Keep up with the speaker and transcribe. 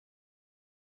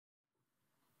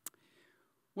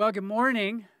Well, good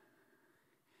morning.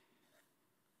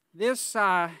 This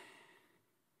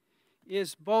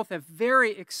is both a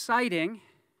very exciting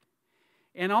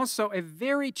and also a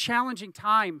very challenging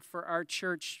time for our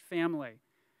church family.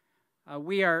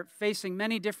 We are facing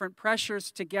many different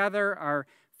pressures together. Our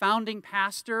founding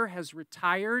pastor has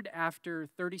retired after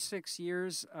 36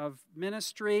 years of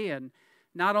ministry, and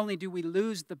not only do we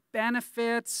lose the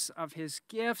benefits of his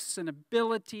gifts and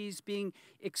abilities being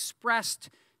expressed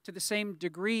to the same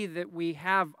degree that we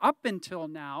have up until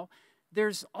now,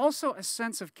 there's also a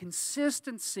sense of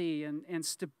consistency and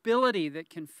stability that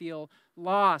can feel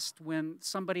lost when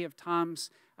somebody of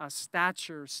Tom's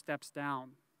stature steps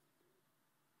down.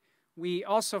 We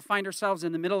also find ourselves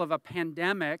in the middle of a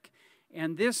pandemic,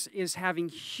 and this is having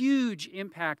huge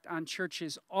impact on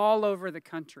churches all over the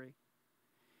country.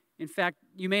 In fact,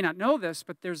 you may not know this,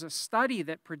 but there's a study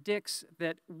that predicts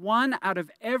that 1 out of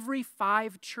every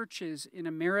 5 churches in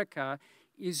America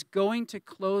is going to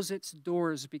close its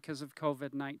doors because of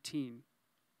COVID-19.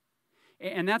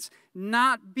 And that's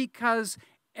not because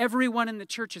everyone in the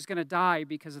church is going to die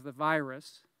because of the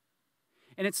virus.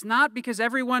 And it's not because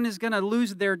everyone is going to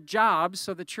lose their jobs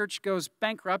so the church goes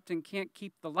bankrupt and can't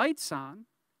keep the lights on.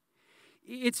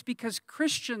 It's because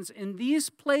Christians in these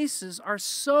places are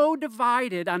so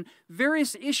divided on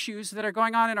various issues that are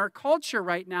going on in our culture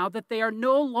right now that they are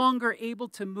no longer able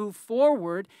to move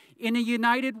forward in a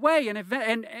united way. And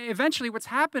eventually what's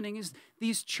happening is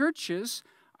these churches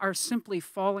are simply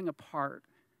falling apart.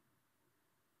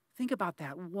 Think about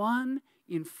that. 1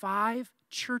 in 5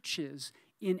 churches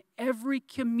in every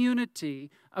community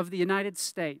of the United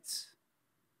States.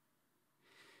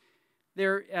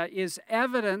 There is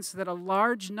evidence that a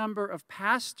large number of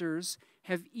pastors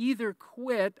have either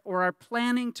quit or are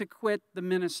planning to quit the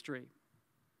ministry.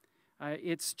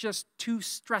 It's just too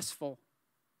stressful.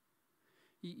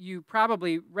 You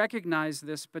probably recognize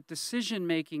this, but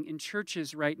decision-making in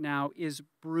churches right now is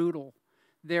brutal.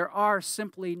 There are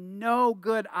simply no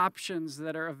good options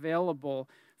that are available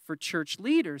for church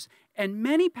leaders. And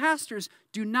many pastors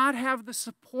do not have the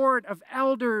support of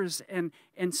elders and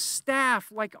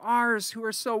staff like ours who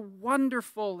are so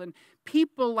wonderful, and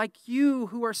people like you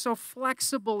who are so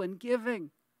flexible and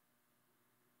giving.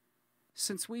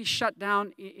 Since we shut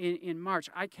down in March,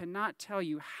 I cannot tell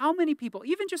you how many people,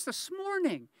 even just this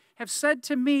morning, have said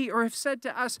to me or have said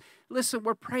to us, listen,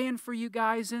 we're praying for you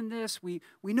guys in this. We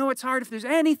know it's hard. If there's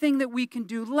anything that we can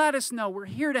do, let us know. We're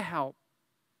here to help.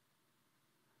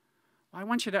 I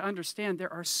want you to understand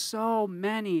there are so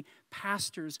many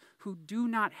pastors who do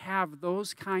not have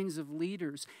those kinds of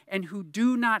leaders and who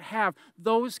do not have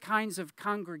those kinds of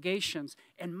congregations,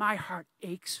 and my heart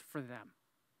aches for them.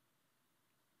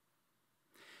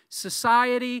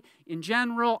 Society in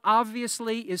general,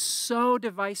 obviously, is so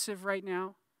divisive right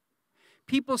now.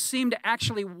 People seem to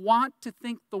actually want to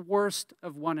think the worst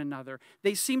of one another.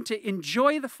 They seem to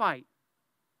enjoy the fight.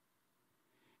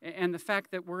 And the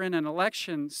fact that we're in an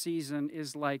election season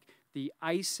is like the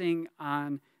icing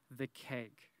on the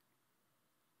cake.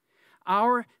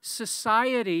 Our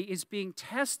society is being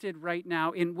tested right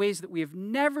now in ways that we have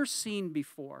never seen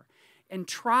before. And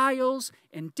trials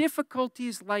and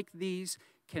difficulties like these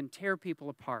can tear people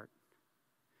apart.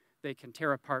 They can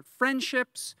tear apart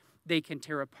friendships. They can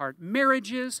tear apart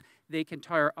marriages. They can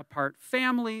tear apart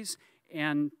families.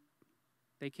 And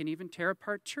they can even tear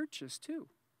apart churches too.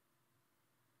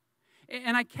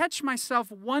 And I catch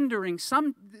myself wondering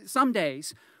some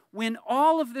days when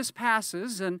all of this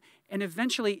passes, and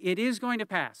eventually it is going to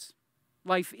pass.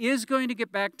 Life is going to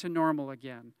get back to normal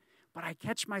again. But I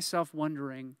catch myself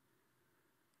wondering,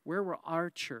 where will our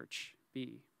church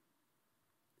be?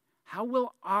 How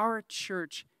will our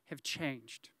church have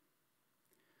changed?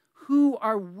 Who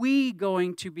are we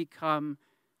going to become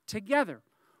together?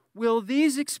 Will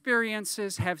these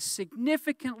experiences have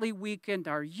significantly weakened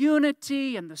our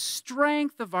unity and the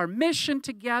strength of our mission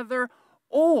together?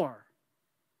 Or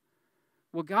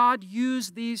will God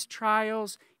use these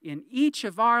trials in each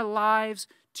of our lives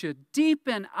to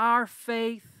deepen our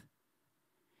faith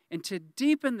and to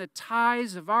deepen the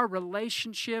ties of our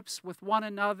relationships with one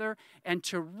another and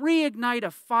to reignite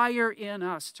a fire in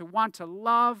us to want to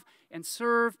love and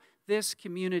serve this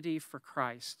community for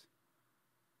Christ?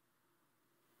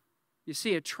 You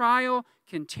see, a trial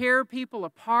can tear people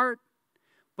apart,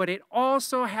 but it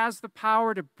also has the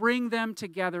power to bring them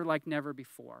together like never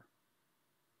before.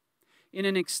 In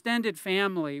an extended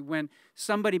family, when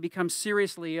somebody becomes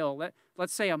seriously ill,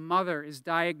 let's say a mother is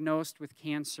diagnosed with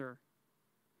cancer,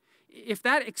 if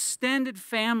that extended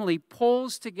family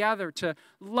pulls together to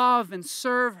love and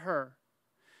serve her,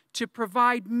 to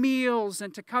provide meals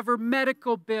and to cover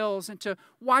medical bills and to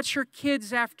watch her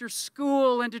kids after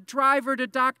school and to drive her to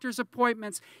doctor's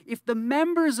appointments, if the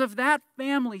members of that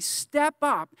family step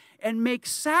up and make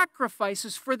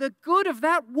sacrifices for the good of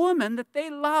that woman that they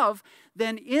love,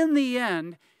 then in the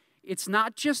end, it's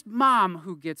not just mom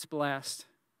who gets blessed.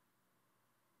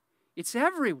 It's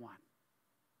everyone.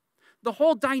 The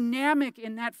whole dynamic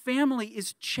in that family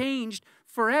is changed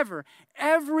forever.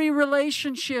 Every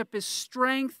relationship is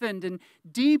strengthened and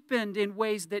deepened in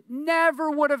ways that never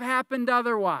would have happened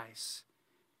otherwise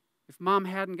if mom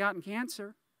hadn't gotten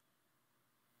cancer.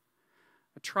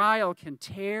 A trial can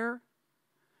tear,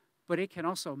 but it can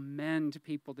also mend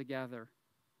people together.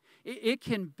 It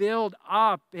can build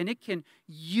up and it can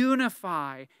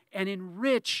unify and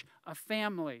enrich a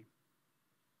family.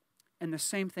 And the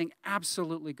same thing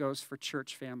absolutely goes for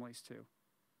church families too.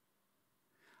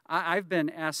 I've been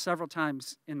asked several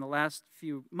times in the last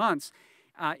few months,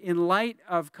 in light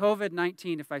of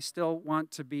COVID-19, if I still want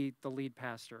to be the lead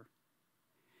pastor.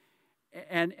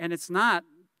 And it's not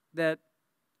that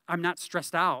I'm not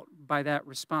stressed out by that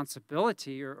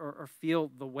responsibility or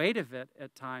feel the weight of it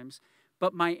at times,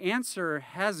 but my answer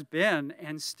has been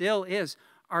and still is,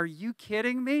 are you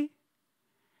kidding me?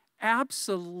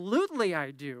 Absolutely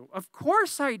I do. Of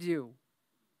course I do.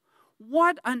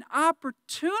 What an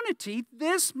opportunity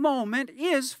this moment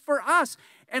is for us.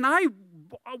 And I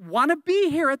want to be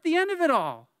here at the end of it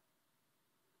all.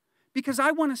 Because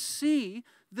I want to see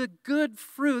the good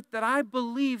fruit that I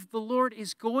believe the Lord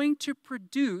is going to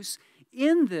produce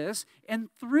in this and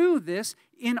through this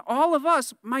in all of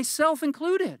us, myself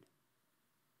included.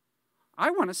 I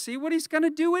want to see what He's going to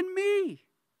do in me.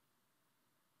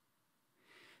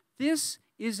 This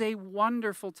is a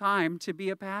wonderful time to be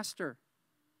a pastor.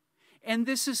 And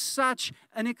this is such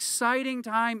an exciting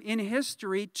time in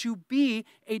history to be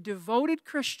a devoted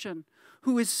Christian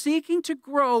who is seeking to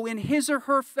grow in his or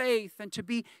her faith and to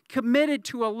be committed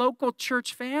to a local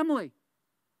church family.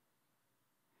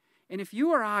 And if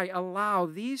you or I allow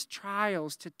these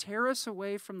trials to tear us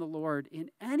away from the Lord in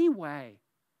any way,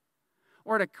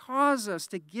 or to cause us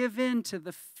to give in to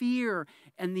the fear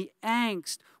and the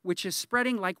angst which is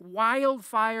spreading like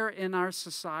wildfire in our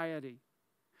society,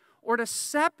 or to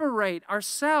separate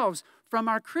ourselves from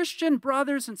our Christian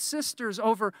brothers and sisters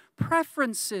over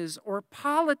preferences or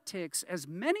politics, as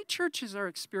many churches are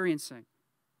experiencing,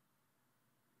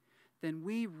 then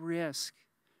we risk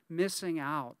missing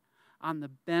out on the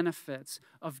benefits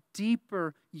of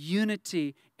deeper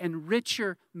unity and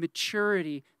richer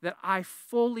maturity that I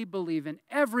fully believe in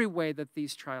every way that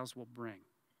these trials will bring.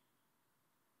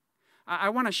 I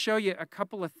want to show you a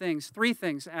couple of things, 3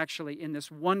 things actually, in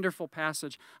this wonderful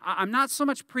passage. I'm not so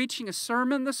much preaching a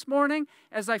sermon this morning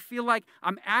as I feel like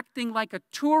I'm acting like a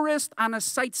tourist on a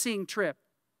sightseeing trip.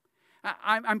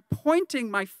 I'm pointing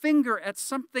my finger at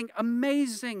something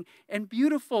amazing and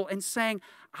beautiful and saying,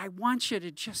 I want you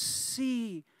to just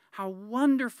see how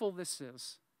wonderful this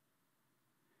is.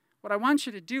 What I want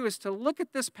you to do is to look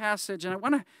at this passage, and I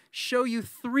want to show you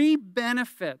 3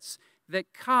 benefits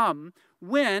that come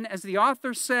when, as the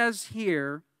author says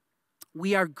here,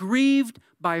 we are grieved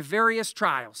by various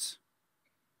trials.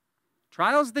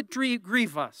 Trials that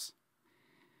grieve us.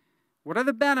 What are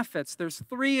the benefits? There's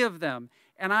 3 of them.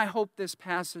 And I hope this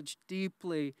passage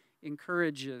deeply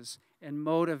encourages and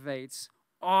motivates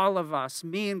all of us,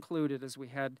 me included, as we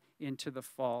head into the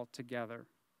fall together.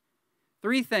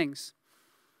 3 things.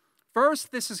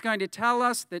 First, this is going to tell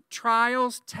us that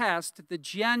trials test the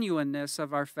genuineness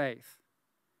of our faith.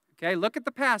 Okay, look at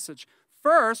the passage.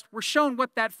 First, we're shown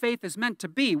what that faith is meant to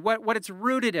be, what it's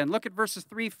rooted in. Look at verses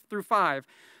 3 through 5.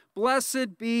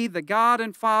 Blessed be the God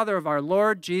and Father of our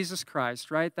Lord Jesus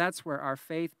Christ, right? That's where our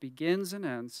faith begins and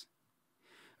ends.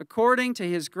 According to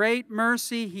His great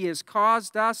mercy, He has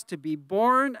caused us to be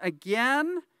born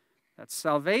again, that's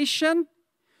salvation,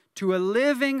 to a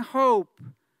living hope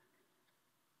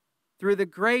through the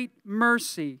great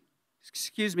mercy,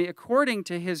 according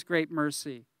to His great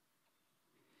mercy.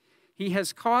 He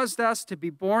has caused us to be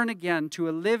born again to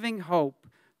a living hope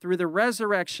through the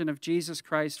resurrection of Jesus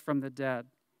Christ from the dead,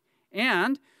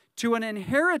 and to an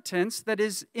inheritance that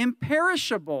is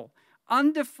imperishable,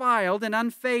 undefiled, and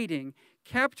unfading,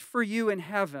 kept for you in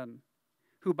heaven,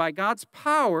 who by God's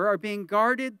power are being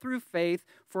guarded through faith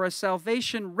for a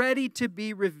salvation ready to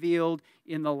be revealed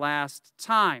in the last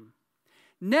time.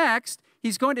 Next,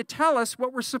 he's going to tell us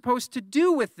what we're supposed to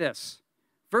do with this.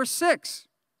 Verse 6,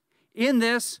 in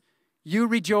this you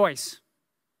rejoice.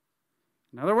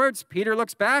 In other words, Peter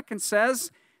looks back and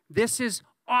says, this is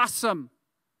awesome.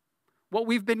 What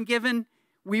we've been given,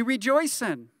 we rejoice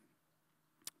in.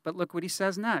 But look what he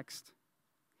says next.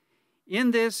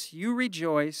 In this you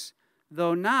rejoice,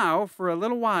 though now, for a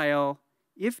little while,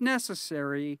 if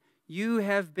necessary, you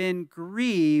have been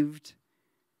grieved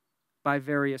by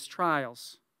various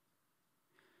trials.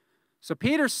 So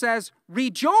Peter says,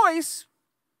 rejoice,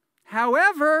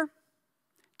 however,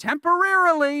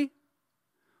 temporarily,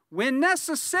 when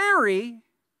necessary,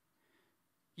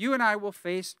 you and I will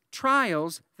face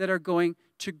trials that are going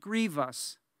to grieve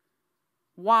us.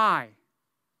 Why?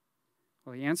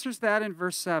 Well, he answers that in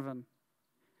verse 7.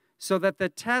 So that the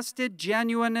tested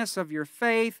genuineness of your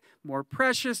faith, more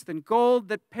precious than gold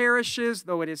that perishes,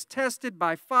 though it is tested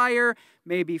by fire,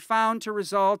 may be found to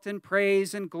result in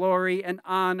praise and glory and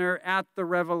honor at the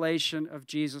revelation of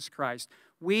Jesus Christ.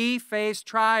 We face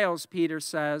trials, Peter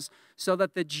says, so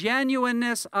that the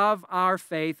genuineness of our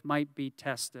faith might be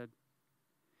tested.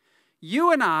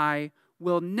 You and I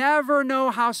will never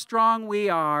know how strong we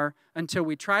are until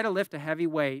we try to lift a heavy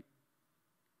weight.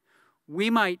 We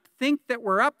might think that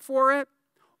we're up for it,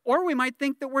 or we might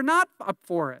think that we're not up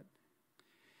for it.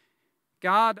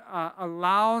 God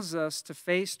allows us to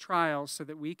face trials so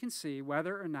that we can see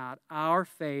whether or not our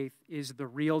faith is the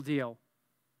real deal.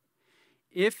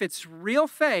 If it's real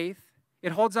faith,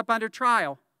 it holds up under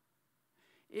trial.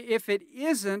 If it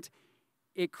isn't,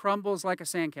 it crumbles like a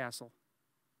sandcastle.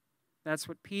 That's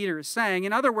what Peter is saying.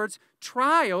 In other words,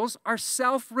 trials are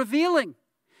self-revealing.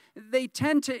 They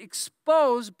tend to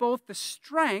expose both the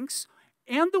strengths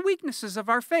and the weaknesses of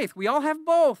our faith. We all have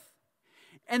both.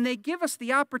 And they give us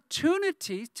the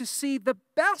opportunity to see the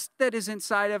best that is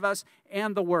inside of us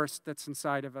and the worst that's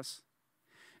inside of us.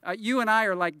 You and I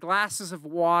are like glasses of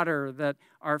water that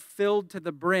are filled to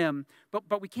the brim,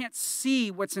 but we can't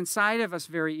see what's inside of us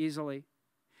very easily.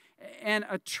 And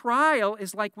a trial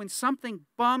is like when something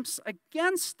bumps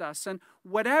against us and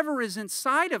whatever is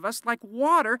inside of us, like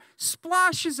water,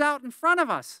 splashes out in front of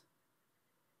us.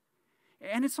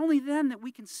 And it's only then that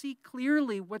we can see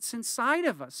clearly what's inside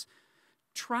of us.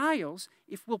 Trials,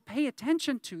 if we'll pay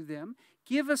attention to them,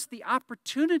 give us the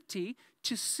opportunity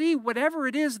to see whatever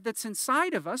it is that's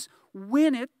inside of us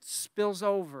when it spills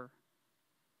over.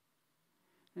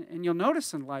 And you'll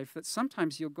notice in life that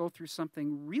sometimes you'll go through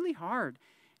something really hard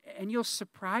and you'll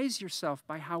surprise yourself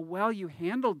by how well you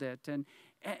handled it. And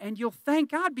you'll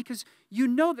thank God because you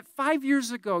know that 5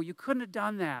 years ago you couldn't have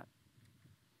done that.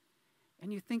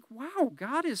 And you think, wow,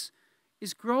 God is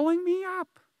growing me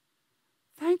up.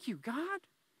 Thank you, God.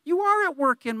 You are at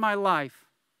work in my life.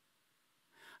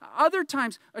 Other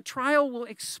times, a trial will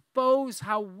expose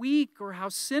how weak or how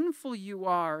sinful you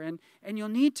are, and you'll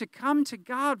need to come to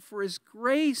God for His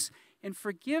grace and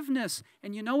forgiveness.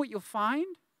 And you know what you'll find?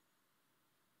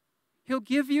 He'll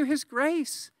give you His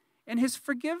grace and His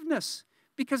forgiveness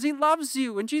because He loves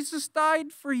you and Jesus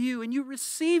died for you, and you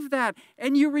receive that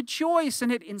and you rejoice,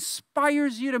 and it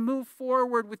inspires you to move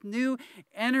forward with new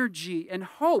energy and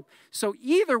hope. So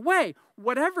either way,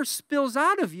 whatever spills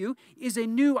out of you is a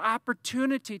new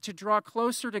opportunity to draw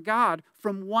closer to God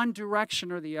from one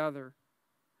direction or the other.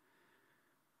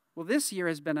 Well, this year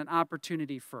has been an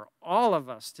opportunity for all of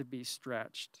us to be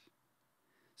stretched.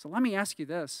 So let me ask you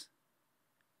this.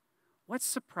 What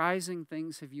surprising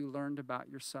things have you learned about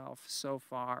yourself so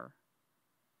far?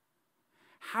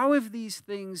 How have these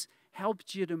things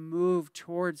helped you to move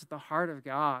towards the heart of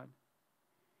God?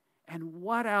 And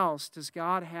what else does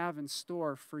God have in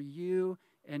store for you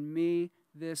and me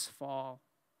this fall?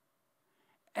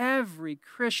 Every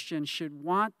Christian should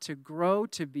want to grow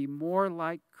to be more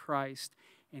like Christ.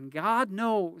 And God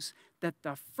knows that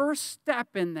the first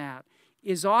step in that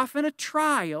is often a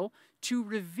trial to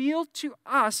reveal to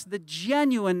us the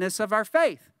genuineness of our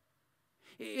faith.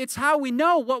 It's how we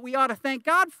know what we ought to thank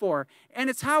God for. And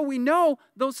it's how we know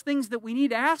those things that we need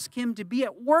to ask Him to be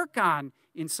at work on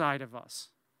inside of us.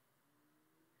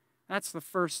 That's the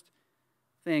first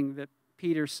thing that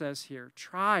Peter says here.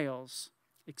 Trials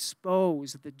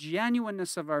expose the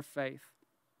genuineness of our faith.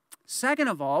 Second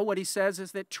of all, what he says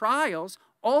is that trials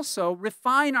also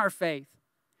refine our faith.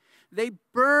 They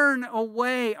burn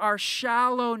away our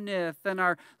shallowness and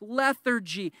our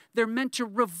lethargy. They're meant to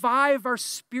revive our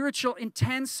spiritual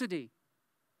intensity.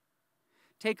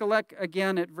 Take a look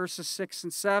again at verses 6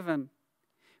 and 7.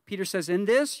 Peter says, "In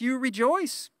this you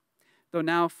rejoice, though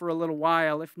now for a little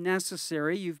while, if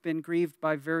necessary, you've been grieved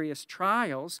by various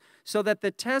trials, so that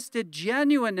the tested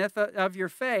genuineness of your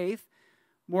faith,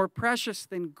 more precious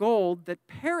than gold that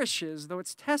perishes, though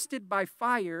it's tested by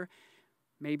fire,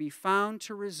 may be found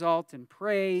to result in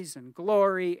praise and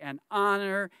glory and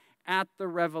honor at the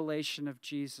revelation of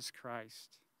Jesus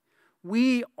Christ."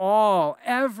 We all,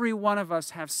 every one of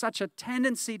us, have such a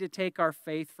tendency to take our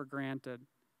faith for granted.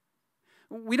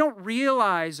 We don't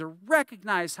realize or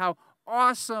recognize how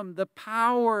awesome the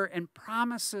power and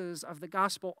promises of the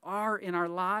gospel are in our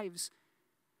lives,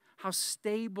 how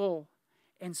stable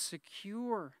and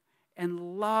secure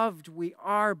and loved we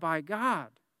are by God.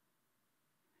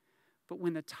 But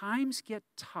when the times get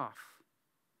tough,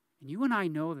 and you and I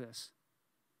know this,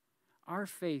 our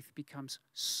faith becomes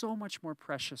so much more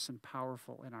precious and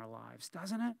powerful in our lives,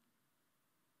 doesn't it?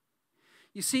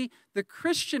 You see, the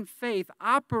Christian faith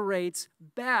operates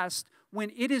best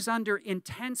when it is under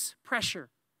intense pressure.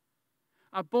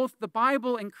 Both the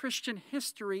Bible and Christian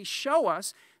history show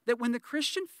us that when the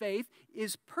Christian faith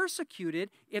is persecuted,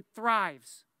 it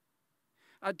thrives.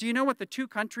 Do you know what the two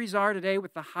countries are today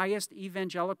with the highest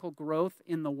evangelical growth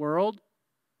in the world?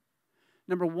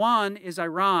 Number one is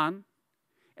Iran,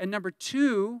 and number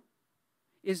two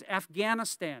is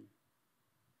Afghanistan.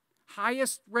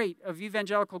 Highest rate of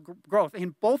evangelical growth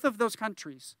in both of those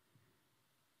countries.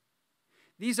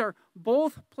 These are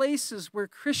both places where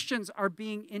Christians are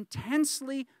being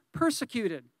intensely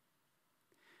persecuted.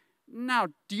 Now,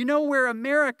 do you know where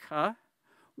America,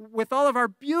 with all of our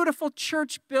beautiful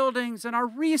church buildings and our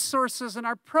resources and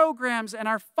our programs and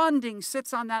our funding,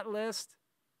 sits on that list?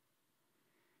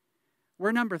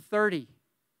 We're number 30.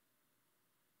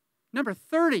 Number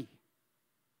 30.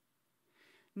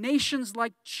 Nations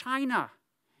like China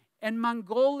and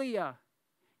Mongolia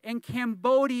and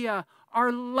Cambodia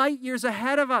are light years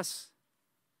ahead of us.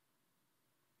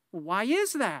 Why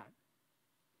is that?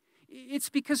 It's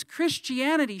because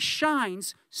Christianity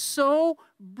shines so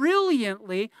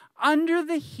brilliantly under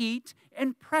the heat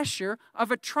and pressure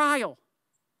of a trial.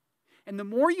 And the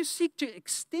more you seek to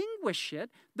extinguish it,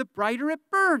 the brighter it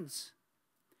burns.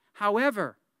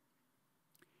 However,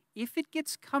 if it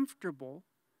gets comfortable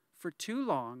for too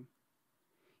long,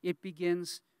 it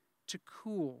begins to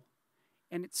cool,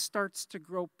 and it starts to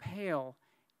grow pale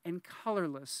and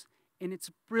colorless, and its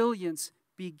brilliance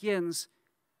begins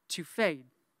to fade.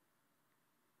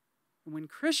 And when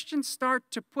Christians start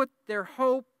to put their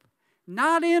hope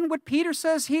not in what Peter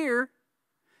says here,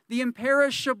 the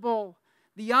imperishable,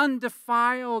 the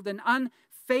undefiled, and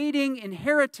unfading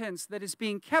inheritance that is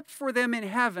being kept for them in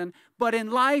heaven, but in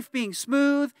life being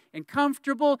smooth and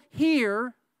comfortable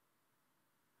here,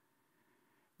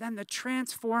 then the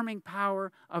transforming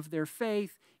power of their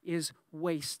faith is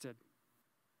wasted.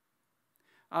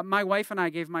 My wife and I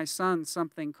gave my son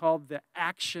something called the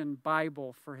Action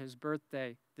Bible for his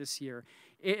birthday this year.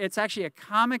 It's actually a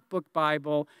comic book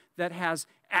Bible that has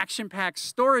action-packed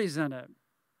stories in it.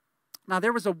 Now,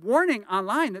 there was a warning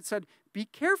online that said, be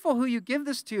careful who you give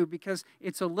this to because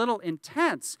it's a little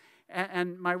intense.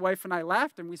 And my wife and I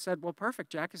laughed and we said, well,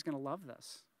 perfect, Jack is going to love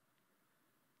this.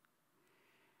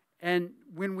 And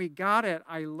when we got it,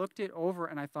 I looked it over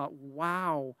and I thought,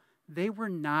 wow, they were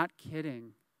not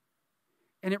kidding.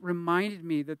 And it reminded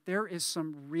me that there is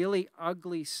some really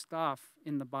ugly stuff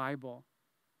in the Bible.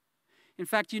 In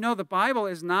fact, you know, the Bible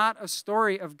is not a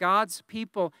story of God's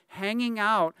people hanging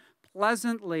out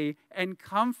pleasantly and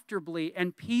comfortably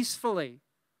and peacefully.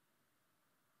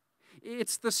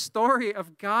 It's the story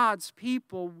of God's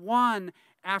people, one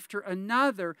after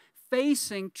another,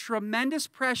 facing tremendous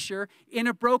pressure in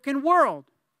a broken world,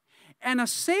 and a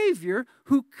Savior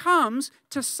who comes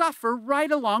to suffer right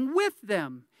along with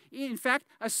them. In fact,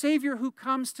 a Savior who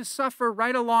comes to suffer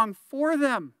right along for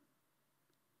them.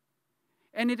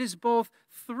 And it is both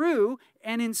through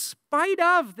and in spite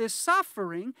of this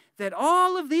suffering that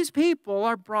all of these people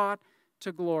are brought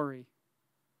to glory.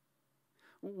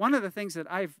 One of the things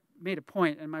that I've made a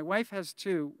point, and my wife has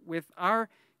too, with our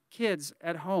kids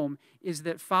at home, is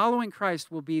that following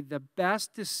Christ will be the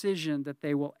best decision that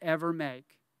they will ever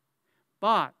make,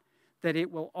 but that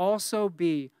it will also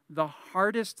be the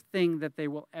hardest thing that they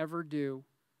will ever do.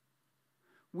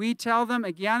 We tell them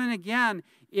again and again,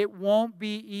 it won't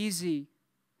be easy.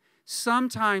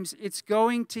 Sometimes it's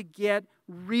going to get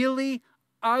really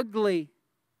ugly.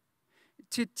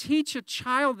 To teach a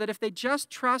child that if they just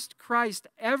trust Christ,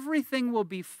 everything will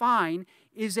be fine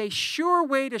is a sure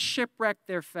way to shipwreck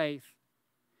their faith.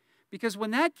 Because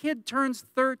when that kid turns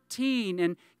 13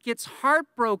 and gets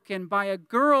heartbroken by a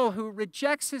girl who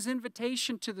rejects his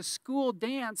invitation to the school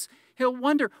dance, he'll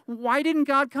wonder, why didn't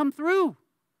God come through?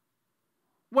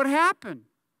 What happened?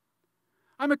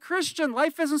 I'm a Christian.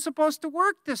 Life isn't supposed to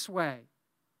work this way.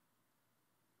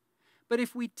 But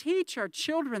if we teach our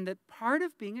children that part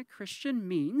of being a Christian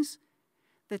means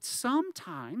that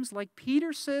sometimes, like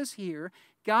Peter says here,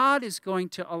 God is going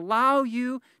to allow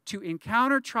you to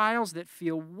encounter trials that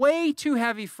feel way too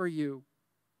heavy for you.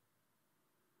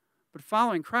 But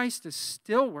following Christ is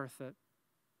still worth it.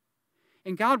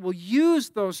 And God will use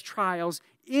those trials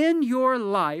in your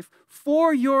life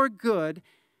for your good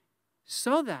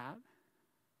so that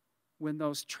when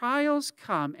those trials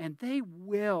come, and they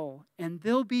will, and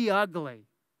they'll be ugly,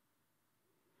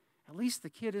 at least the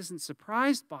kid isn't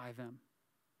surprised by them.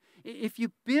 If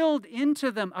you build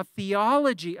into them a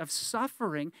theology of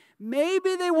suffering,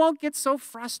 maybe they won't get so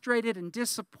frustrated and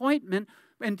disappointed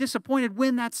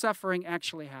when that suffering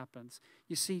actually happens.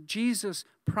 You see, Jesus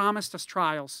promised us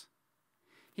trials.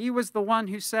 He was the one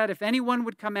who said, if anyone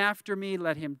would come after me,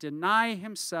 let him deny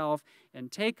himself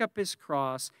and take up his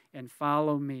cross and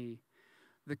follow me.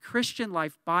 The Christian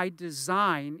life, by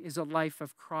design, is a life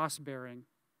of cross-bearing.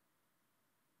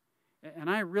 And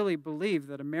I really believe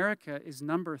that America is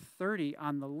number 30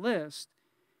 on the list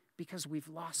because we've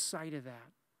lost sight of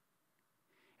that.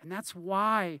 And that's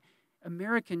why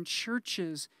American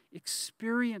churches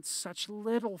experience such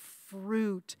little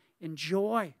fruit and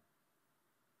joy.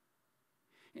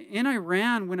 In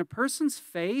Iran, when a person's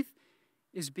faith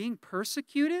is being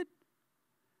persecuted,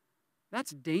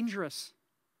 that's dangerous.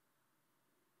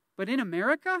 But in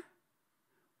America,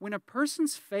 when a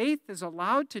person's faith is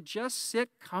allowed to just sit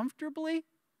comfortably,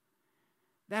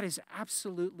 that is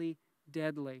absolutely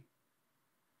deadly.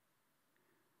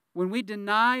 When we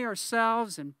deny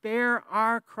ourselves and bear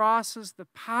our crosses, the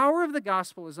power of the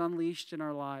gospel is unleashed in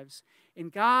our lives.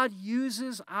 And God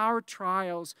uses our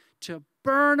trials to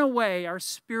burn away our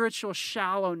spiritual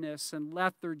shallowness and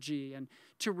lethargy and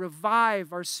to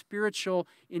revive our spiritual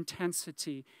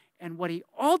intensity. And what He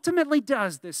ultimately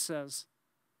does, this says,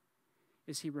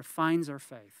 is He refines our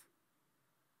faith.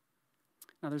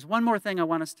 Now, there's one more thing I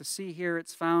want us to see here.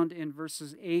 It's found in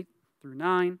verses 8 through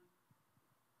 9.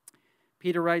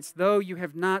 Peter writes, though you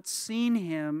have not seen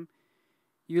Him,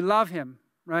 you love Him,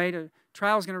 right? A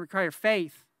trial is going to require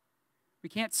faith. We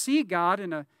can't see God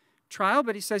in a trial,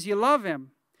 but he says you love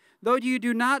Him. Though you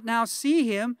do not now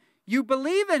see Him, you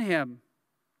believe in Him.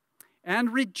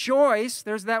 And rejoice,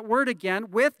 there's that word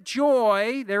again, with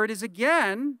joy, there it is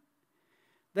again,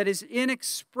 that is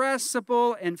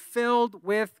inexpressible and filled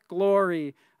with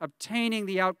glory, obtaining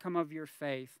the outcome of your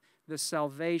faith, the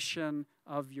salvation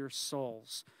of your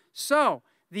souls. So,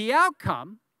 the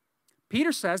outcome,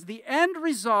 Peter says, the end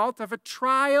result of a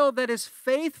trial that is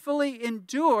faithfully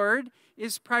endured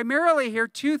is primarily here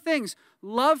two things: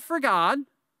 love for God,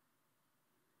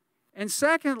 and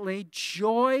secondly,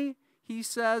 joy, he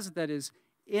says, that is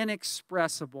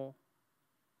inexpressible.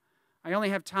 I only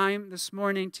have time this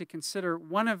morning to consider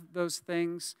one of those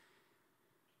things.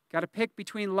 Got to pick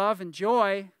between love and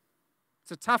joy.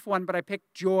 It's a tough one, but I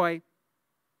picked joy.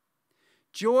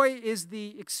 Joy is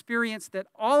the experience that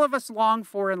all of us long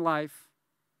for in life.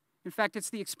 In fact, it's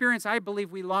the experience I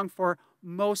believe we long for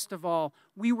most of all.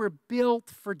 We were built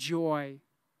for joy,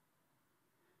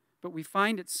 but we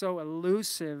find it so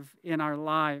elusive in our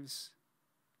lives.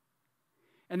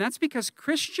 And that's because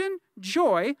Christian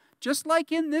joy, just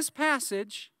like in this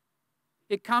passage,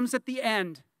 it comes at the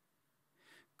end.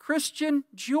 Christian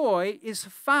joy is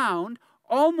found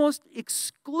almost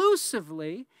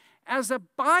exclusively as a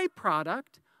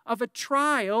byproduct of a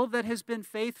trial that has been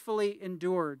faithfully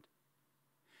endured.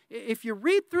 If you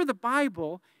read through the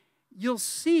Bible, you'll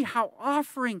see how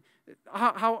often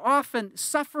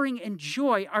suffering and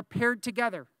joy are paired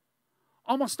together.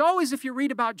 Almost always, if you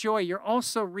read about joy, you're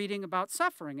also reading about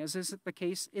suffering, as is the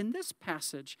case in this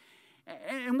passage.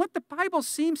 And what the Bible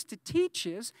seems to teach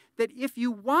is that if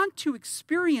you want to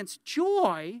experience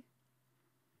joy,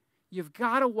 you've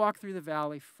got to walk through the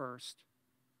valley first.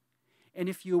 And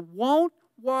if you won't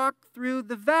walk through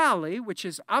the valley, which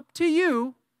is up to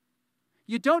you,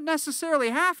 you don't necessarily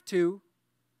have to,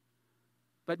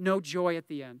 but no joy at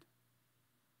the end.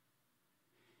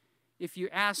 If you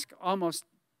ask almost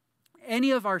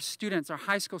any of our students, our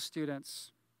high school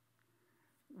students,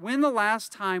 when the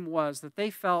last time was that they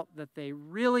felt that they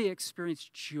really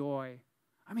experienced joy,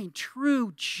 I mean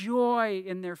true joy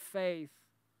in their faith,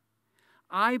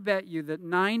 I bet you that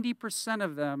 90%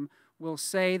 of them will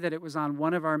say that it was on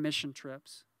one of our mission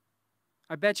trips.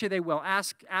 I bet you they will.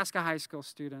 Ask a high school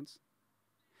student.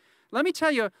 Let me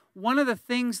tell you, one of the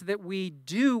things that we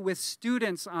do with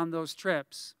students on those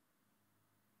trips,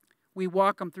 we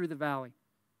walk them through the valley.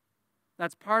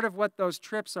 That's part of what those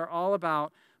trips are all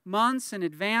about. Months in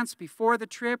advance before the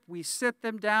trip, we sit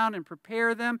them down and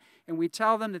prepare them, and we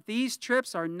tell them that these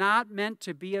trips are not meant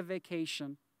to be a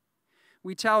vacation.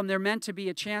 We tell them they're meant to be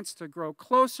a chance to grow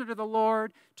closer to the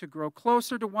Lord, to grow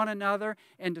closer to one another,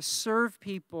 and to serve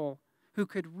people who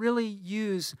could really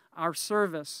use our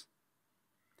service.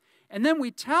 And then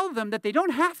we tell them that they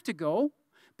don't have to go,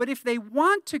 but if they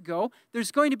want to go,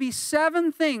 there's going to be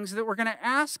 7 things that we're going to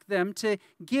ask them to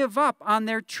give up on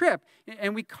their trip.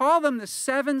 And we call them the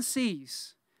 7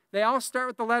 C's. They all start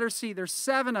with the letter C. There's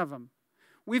 7 of them.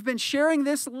 We've been sharing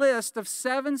this list of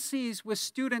 7 C's with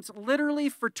students literally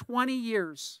for 20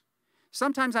 years.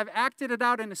 Sometimes I've acted it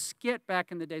out in a skit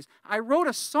back in the days. I wrote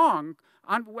a song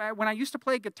when I used to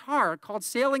play guitar called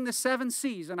Sailing the 7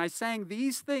 C's, and I sang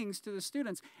these things to the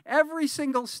students. Every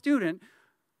single student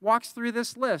walks through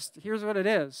this list. Here's what it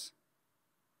is.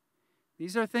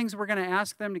 These are things we're going to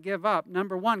ask them to give up.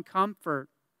 Number 1, comfort.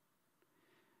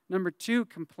 Number 2,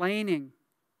 complaining.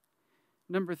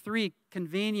 Number 3,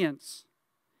 convenience.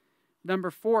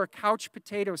 Number 4, couch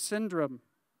potato syndrome.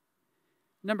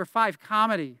 Number 5,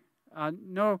 comedy.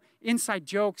 No inside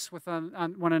jokes with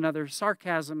on one another,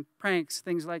 sarcasm, pranks,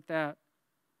 things like that.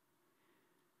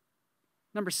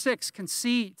 Number 6,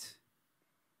 conceit.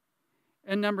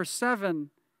 And number 7,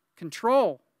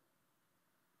 control.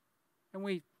 And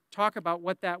we talk about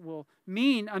what that will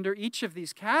mean under each of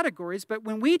these categories, but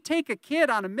when we take a kid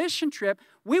on a mission trip,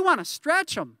 we want to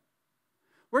stretch them.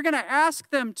 We're going to ask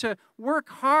them to work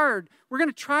hard. We're going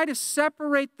to try to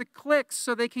separate the cliques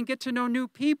so they can get to know new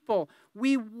people.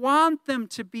 We want them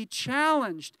to be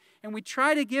challenged, and we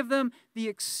try to give them the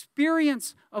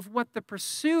experience of what the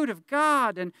pursuit of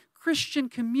God and Christian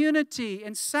community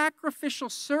and sacrificial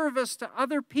service to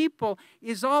other people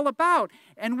is all about.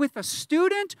 And with a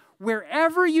student,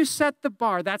 wherever you set the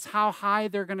bar, that's how high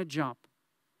they're going to jump.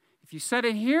 If you set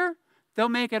it here, they'll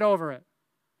make it over it.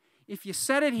 If you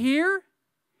set it here,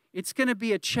 it's going to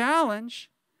be a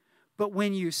challenge, but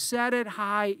when you set it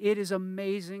high, it is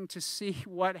amazing to see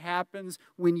what happens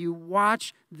when you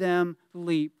watch them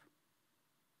leap.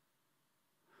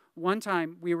 One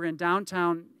time, we were in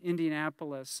downtown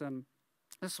Indianapolis, and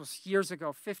this was years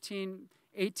ago,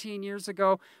 18 years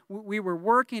ago. We were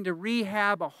working to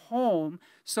rehab a home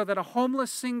so that a homeless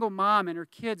single mom and her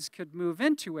kids could move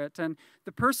into it. And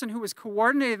the person who was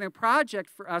coordinating the project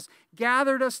for us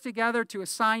gathered us together to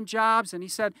assign jobs. And he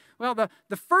said, well,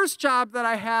 the first job that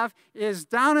I have is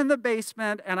down in the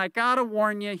basement, and I got to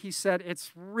warn you, he said,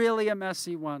 it's really a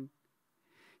messy one.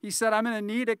 He said, I'm going to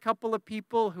need a couple of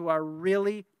people who are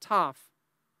really tough.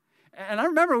 And I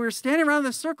remember we were standing around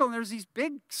the circle, and there's these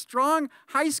big, strong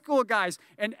high school guys,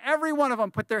 and every one of them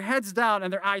put their heads down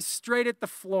and their eyes straight at the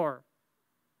floor.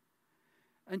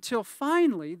 Until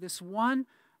finally, this one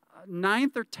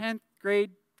 9th or 10th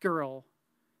grade girl,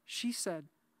 she said,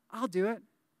 I'll do it.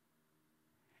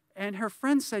 And her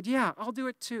friend said, yeah, I'll do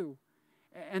it too.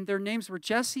 And their names were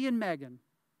Jesse and Megan.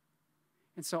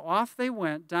 And so off they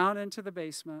went down into the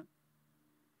basement.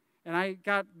 And I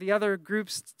got the other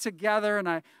groups together,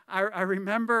 and I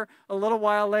remember a little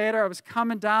while later, I was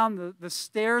coming down the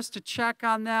stairs to check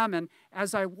on them, and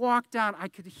as I walked down, I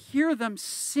could hear them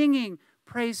singing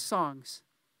praise songs.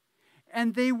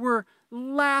 And they were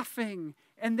laughing,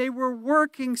 and they were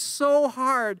working so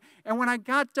hard. And when I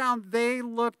got down, they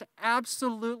looked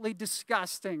absolutely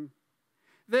disgusting.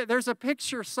 There's a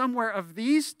picture somewhere of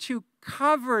these two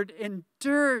covered in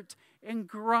dirt and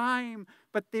grime,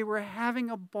 but they were having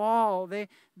a ball.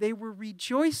 They were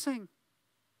rejoicing.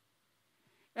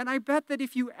 And I bet that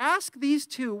if you ask these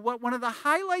two what one of the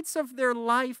highlights of their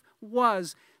life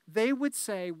was, they would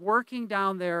say working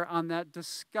down there on that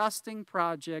disgusting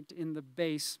project in the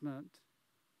basement,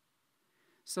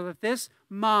 so that this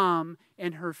mom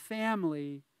and her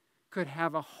family could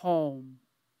have a home.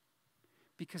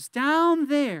 Because down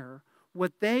there,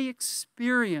 what they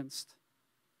experienced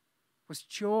was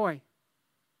joy.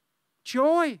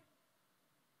 Joy.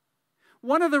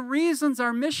 One of the reasons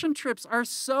our mission trips are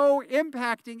so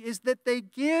impacting is that they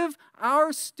give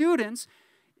our students,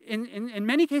 in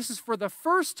many cases for the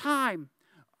first time,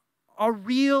 a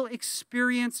real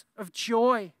experience of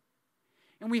joy.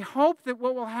 And we hope that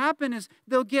what will happen is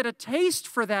they'll get a taste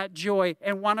for that joy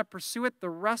and want to pursue it the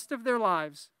rest of their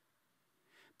lives.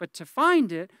 But to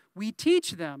find it, we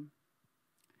teach them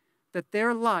that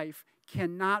their life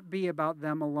cannot be about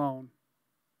them alone.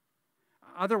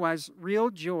 Otherwise, real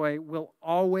joy will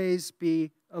always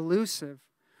be elusive.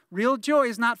 Real joy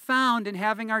is not found in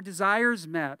having our desires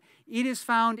met. It is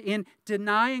found in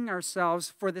denying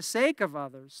ourselves for the sake of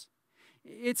others.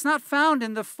 It's not found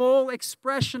in the full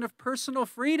expression of personal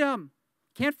freedom.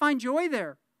 Can't find joy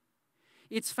there.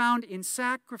 It's found in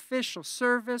sacrificial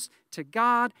service to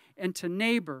God and to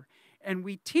neighbor. And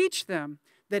we teach them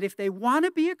that if they want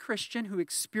to be a Christian who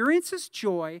experiences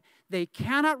joy, they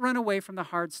cannot run away from the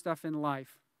hard stuff in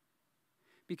life.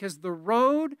 Because the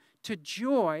road to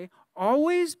joy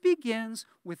always begins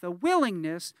with a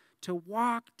willingness to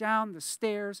walk down the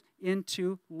stairs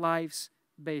into life's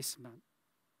basement.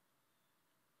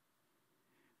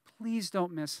 Please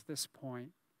don't miss this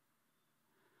point.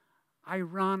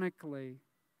 Ironically,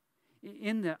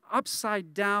 in the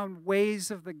upside-down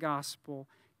ways of the gospel,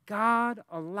 God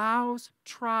allows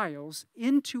trials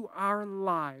into our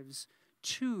lives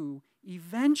to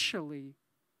eventually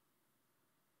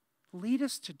lead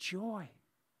us to joy.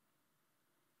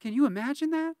 Can you imagine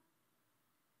that?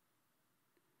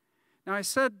 Now, I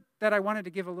said that I wanted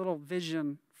to give a little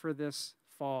vision for this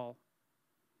fall.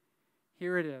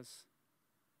 Here it is.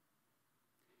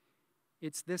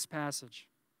 It's this passage.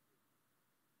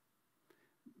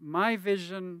 My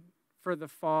vision for the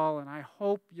fall, and I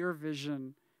hope your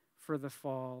vision for the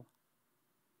fall,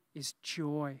 is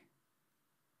joy.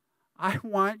 I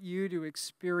want you to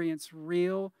experience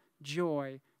real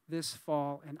joy this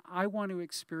fall, and I want to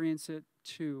experience it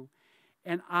too.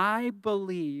 And I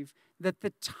believe that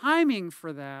the timing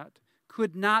for that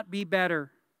could not be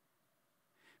better.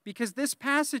 Because this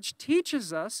passage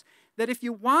teaches us that if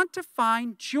you want to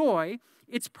find joy,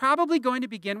 it's probably going to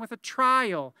begin with a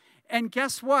trial. And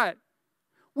guess what?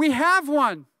 We have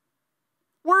one.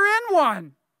 We're in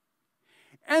one.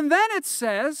 And then it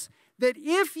says that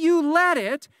if you let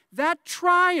it, that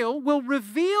trial will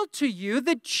reveal to you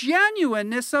the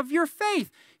genuineness of your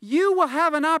faith. You will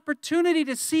have an opportunity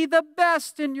to see the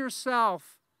best in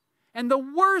yourself and the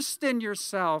worst in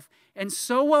yourself, and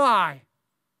so will I.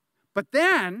 But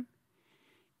then,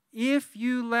 if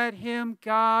you let Him,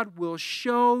 God will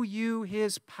show you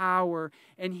His power,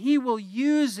 and He will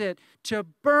use it to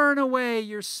burn away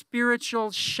your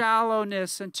spiritual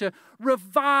shallowness and to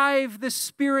revive the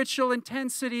spiritual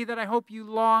intensity that I hope you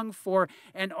long for,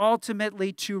 and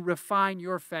ultimately to refine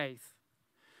your faith.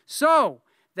 So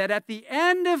that at the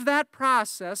end of that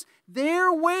process,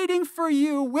 there waiting for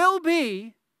you will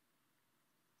be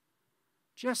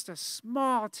just a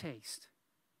small taste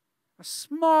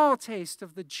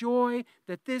of the joy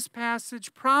that this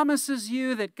passage promises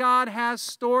you that God has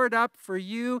stored up for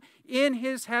you in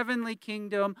His heavenly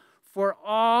kingdom for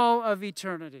all of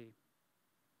eternity.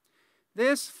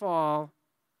 This fall,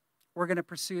 we're going to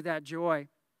pursue that joy.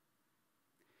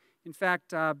 In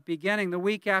fact, beginning the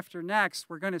week after next,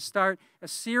 we're going to start a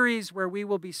series where we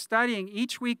will be studying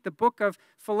each week the book of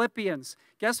Philippians.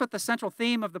 Guess what the central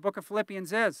theme of the book of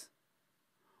Philippians is?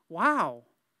 Wow,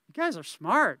 you guys are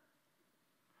smart.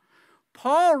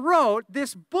 Paul wrote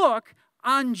this book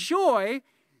on joy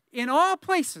in all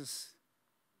places.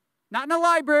 Not in a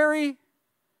library,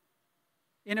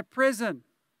 in a prison.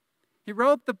 He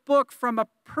wrote the book from a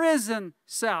prison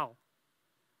cell.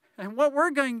 And what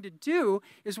we're going to do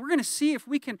is we're going to see if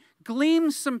we can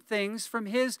glean some things from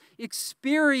his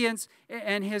experience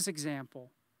and his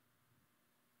example.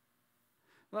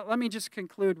 Let me just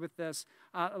conclude with this.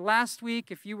 Last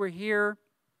week, if you were here,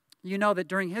 you know that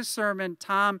during his sermon,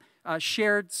 Tom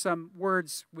shared some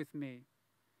words with me.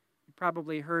 You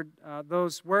probably heard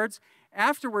those words.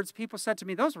 Afterwards, people said to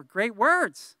me, those were great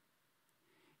words.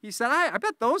 He said, I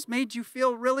bet those made you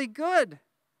feel really good.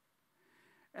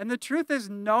 And the truth is,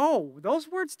 no, those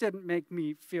words didn't make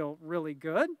me feel really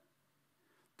good.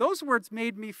 Those words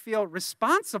made me feel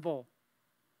responsible.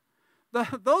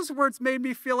 Those words made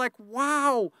me feel like,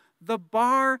 wow, the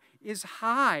bar is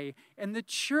high, and the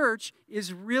church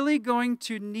is really going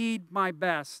to need my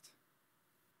best.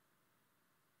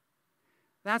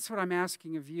 That's what I'm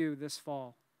asking of you this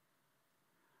fall.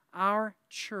 Our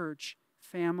church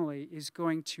family is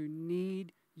going to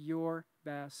need your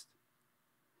best.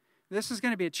 This is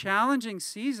going to be a challenging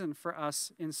season for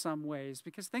us in some ways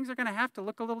because things are going to have to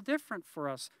look a little different for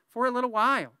us for a little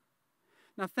while.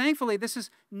 Now, thankfully, this is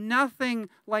nothing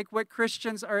like what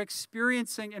Christians are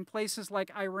experiencing in places like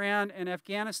Iran and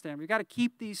Afghanistan. We've got to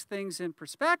keep these things in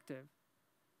perspective.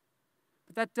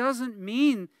 But that doesn't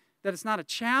mean that it's not a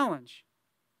challenge.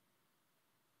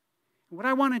 What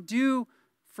I want to do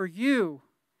for you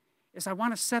is I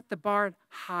want to set the bar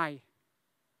high.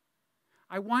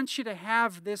 I want you to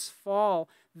have this fall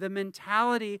the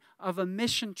mentality of a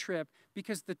mission trip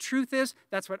because the truth is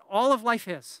that's what all of life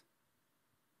is.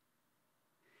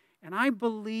 And I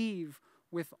believe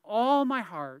with all my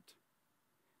heart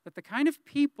that the kind of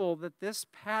people that this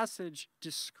passage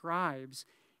describes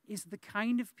is the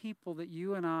kind of people that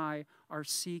you and I are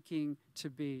seeking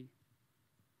to be.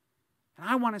 And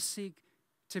I want to seek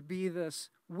to be this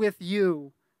with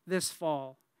you this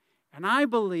fall. And I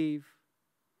believe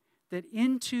that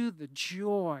into the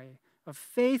joy of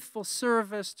faithful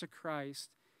service to Christ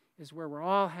is where we're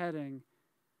all heading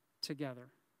together.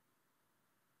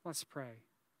 Let's pray.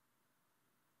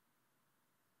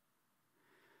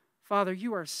 Father,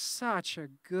 you are such a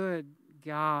good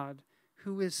God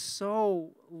who is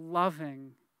so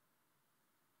loving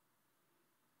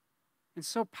and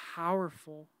so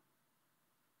powerful.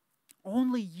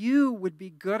 Only you would be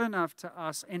good enough to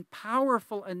us and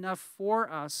powerful enough for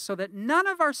us so that none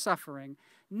of our suffering,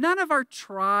 none of our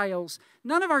trials,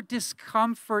 none of our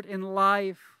discomfort in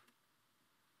life,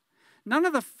 none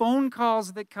of the phone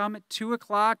calls that come at 2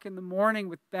 o'clock in the morning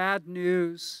with bad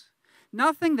news,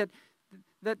 nothing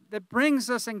that brings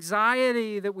us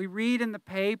anxiety that we read in the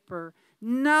paper,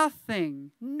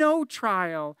 nothing, no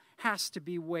trial has to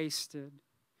be wasted.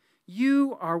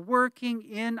 You are working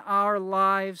in our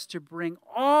lives to bring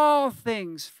all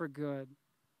things for good.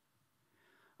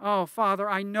 Oh, Father,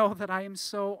 I know that I am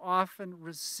so often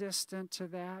resistant to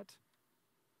that.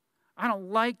 I don't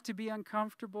like to be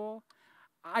uncomfortable.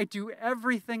 I do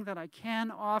everything that I can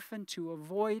often to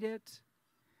avoid it.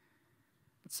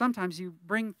 But sometimes you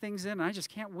bring things in and I just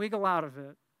can't wiggle out of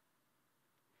it.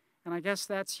 And I guess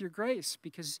that's your grace,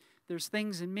 because there's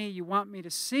things in me you want me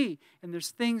to see, and there's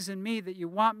things in me that you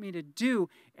want me to do,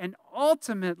 and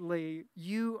ultimately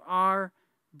you are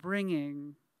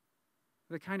bringing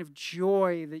the kind of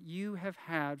joy that you have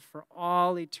had for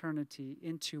all eternity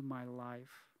into my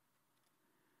life.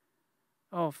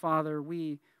 Oh, Father,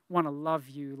 we want to love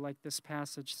you, like this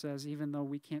passage says, even though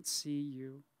we can't see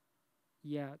you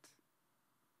yet.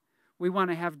 We want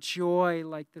to have joy,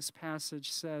 like this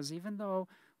passage says, even though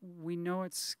we know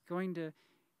it's going to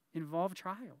involve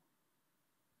trial.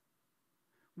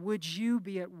 Would you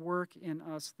be at work in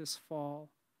us this fall?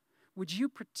 Would you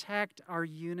protect our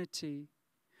unity?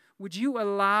 Would you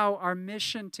allow our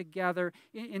mission together,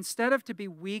 instead of to be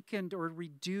weakened or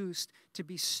reduced, to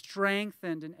be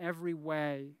strengthened in every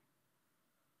way?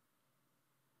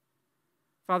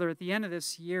 Father, at the end of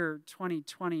this year,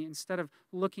 2020, instead of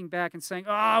looking back and saying,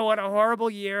 oh, what a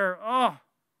horrible year, oh,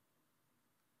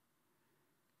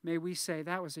 may we say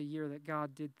that was a year that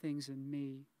God did things in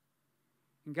me,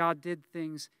 and God did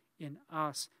things in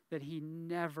us that he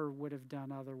never would have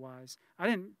done otherwise. I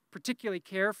didn't particularly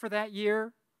care for that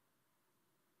year,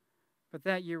 but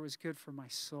that year was good for my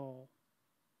soul.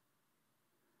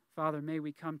 Father, may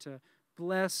we come to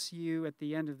bless you at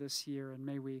the end of this year, and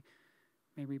may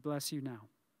we bless you now.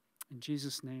 In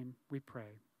Jesus' name we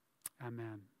pray.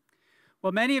 Amen.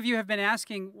 Well, many of you have been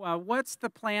asking, what's the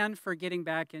plan for getting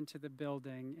back into the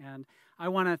building? And I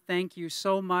want to thank you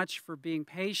so much for being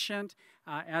patient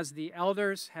as the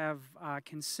elders have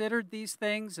considered these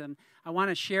things. And I want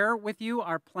to share with you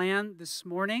our plan this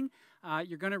morning.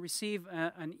 You're going to receive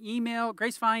an email,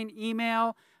 Gracevine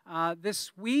email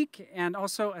this week, and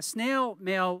also a snail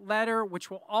mail letter, which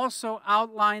will also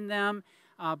outline them.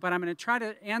 But I'm going to try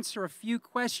to answer a few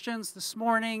questions this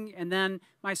morning, and then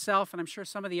myself, and I'm sure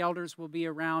some of the elders will be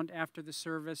around after the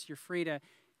service. You're free to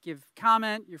give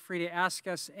comment. You're free to ask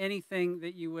us anything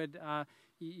that you would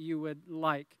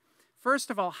like.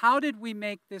 First of all, how did we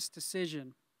make this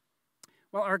decision?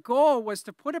 Well, our goal was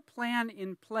to put a plan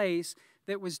in place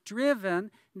that was driven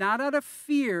not out of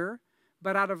fear,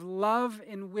 but out of love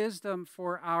and wisdom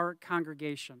for our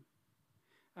congregation.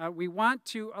 We want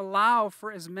to allow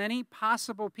for as many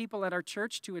possible people at our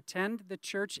church to attend the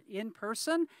church in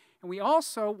person, and we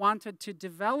also wanted to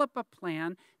develop a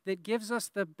plan that gives us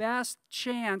the best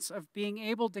chance of being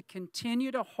able to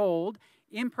continue to hold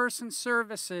in-person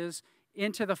services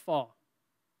into the fall.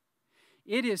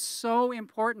 It is so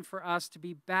important for us to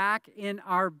be back in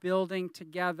our building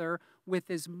together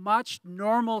with as much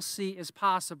normalcy as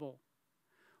possible.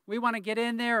 We want to get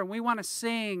in there and we want to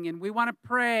sing and we want to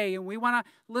pray and we want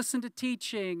to listen to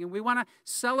teaching and we want to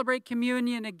celebrate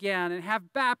communion again and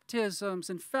have baptisms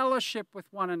and fellowship with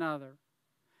one another.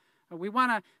 We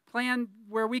want to plan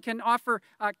where we can offer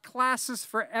classes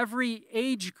for every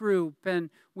age group, and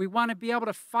we want to be able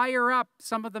to fire up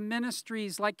some of the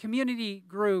ministries like community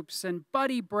groups and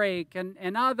Buddy Break and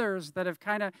others that have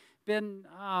kind of been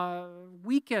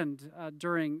weakened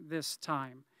during this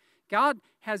time. God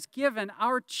has given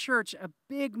our church a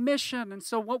big mission, and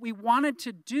so what we wanted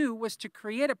to do was to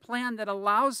create a plan that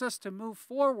allows us to move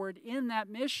forward in that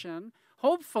mission,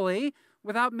 hopefully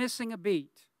without missing a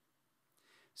beat.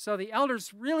 So the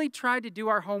elders really tried to do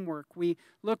our homework. We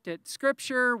looked at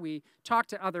Scripture, we talked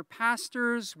to other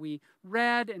pastors, we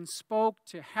read and spoke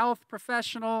to health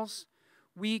professionals.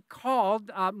 We called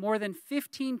more than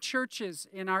 15 churches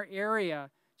in our area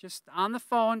just on the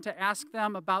phone to ask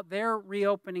them about their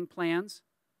reopening plans.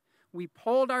 We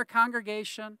polled our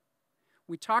congregation.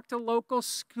 We talked to local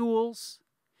schools.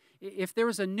 If there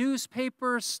was a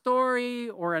newspaper story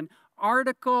or an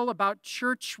article about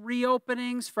church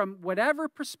reopenings from whatever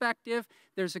perspective,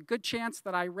 there's a good chance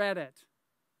that I read it.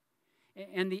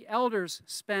 And the elders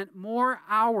spent more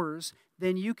hours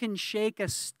than you can shake a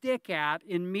stick at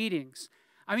in meetings.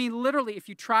 I mean, literally, if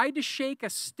you tried to shake a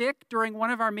stick during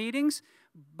one of our meetings,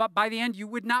 but by the end, you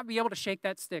would not be able to shake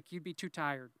that stick. You'd be too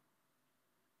tired.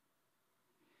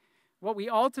 What we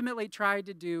ultimately tried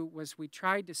to do was we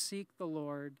tried to seek the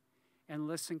Lord and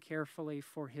listen carefully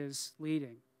for His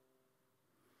leading.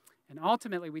 And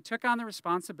ultimately, we took on the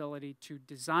responsibility to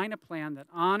design a plan that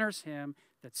honors Him,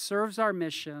 that serves our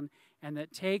mission, and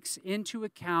that takes into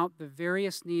account the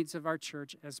various needs of our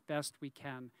church as best we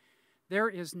can. There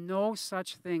is no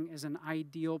such thing as an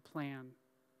ideal plan.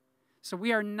 So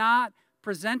we are not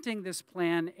presenting this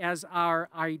plan as our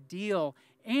ideal,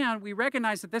 and we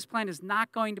recognize that this plan is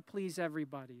not going to please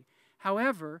everybody.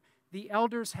 However, the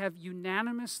elders have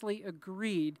unanimously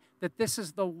agreed that this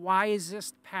is the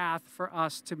wisest path for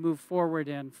us to move forward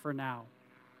in for now.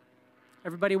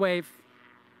 Everybody wave.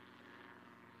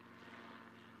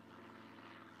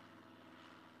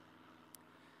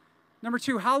 Number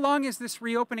 2, how long is this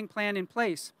reopening plan in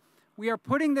place? We are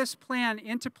putting this plan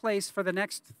into place for the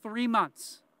next 3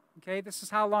 months. Okay, this is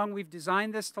how long we've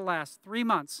designed this to last, 3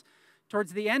 months.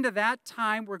 Towards the end of that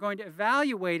time, we're going to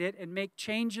evaluate it and make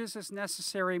changes as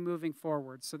necessary moving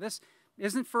forward. So this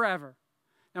isn't forever.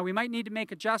 Now, we might need to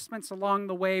make adjustments along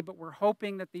the way, but we're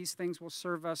hoping that these things will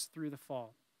serve us through the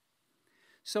fall.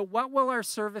 So what will our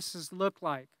services look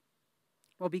like?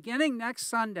 Well, beginning next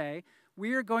Sunday,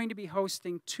 we are going to be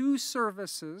hosting 2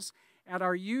 services at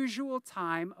our usual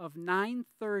time of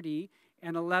 9:30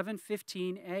 and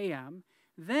 11:15 a.m.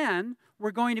 Then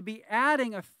we're going to be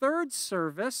adding a 3rd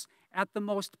service at the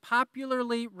most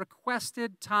popularly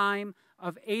requested time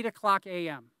of 8 o'clock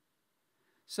a.m.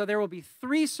 So there will be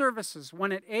 3 services,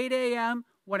 one at 8 a.m.,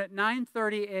 one at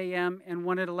 9:30 a.m., and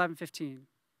one at 11:15.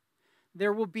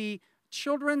 There will be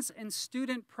children's and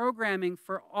student programming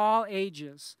for all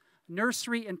ages.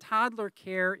 Nursery and toddler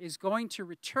care is going to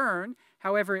return.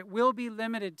 However, it will be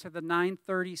limited to the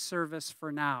 9:30 service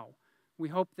for now. We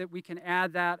hope that we can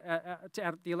add that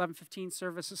to the 11:15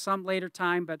 service at some later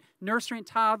time, but nursery and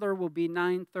toddler will be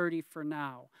 9:30 for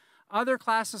now. Other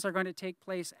classes are going to take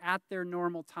place at their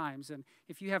normal times, and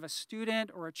if you have a student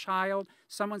or a child,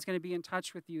 someone's going to be in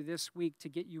touch with you this week to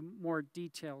get you more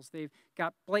details. They've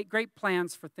got great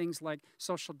plans for things like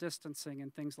social distancing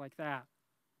and things like that.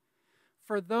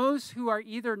 For those who are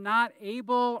either not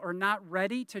able or not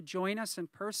ready to join us in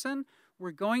person,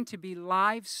 we're going to be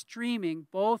live streaming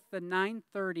both the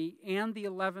 9:30 and the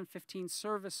 11:15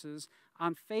 services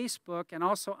on Facebook and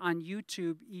also on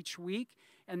YouTube each week.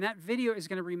 And that video is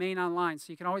going to remain online,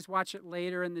 so you can always watch it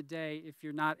later in the day if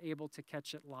you're not able to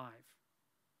catch it live.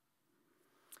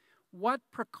 What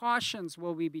precautions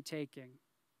will we be taking?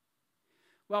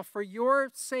 Well, for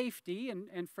your safety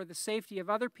and for the safety of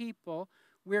other people,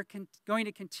 we're going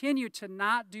to continue to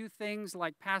not do things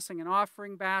like passing an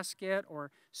offering basket or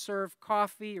serve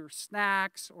coffee or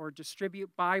snacks or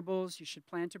distribute Bibles. You should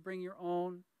plan to bring your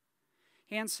own.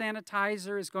 Hand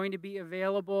sanitizer is going to be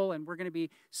available, and we're going to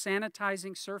be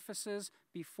sanitizing surfaces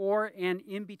before and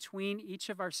in between each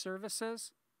of our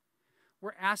services.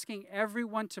 We're asking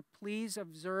everyone to please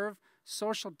observe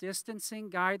social distancing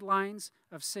guidelines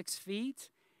of 6 feet.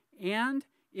 And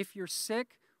if you're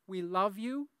sick, we love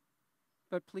you,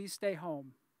 but please stay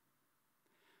home.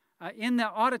 In the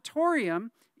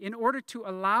auditorium, in order to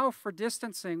allow for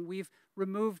distancing, we've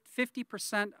removed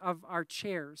 50% of our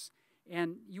chairs.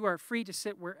 And you are free to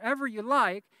sit wherever you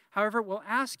like. However, we'll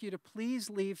ask you to please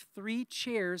leave 3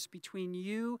 chairs between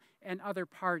you and other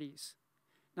parties.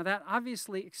 Now, that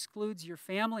obviously excludes your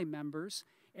family members.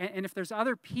 And if there's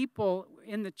other people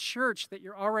in the church that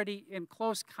you're already in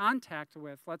close contact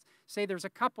with, let's say there's a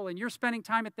couple and you're spending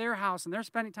time at their house and they're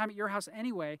spending time at your house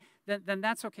anyway, then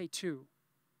that's okay too.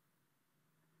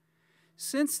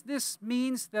 Since this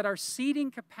means that our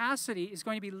seating capacity is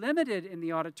going to be limited in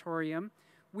the auditorium,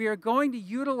 we are going to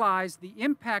utilize the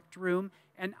impact room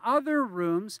and other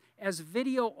rooms as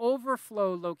video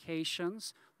overflow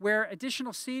locations where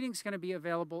additional seating is going to be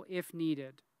available if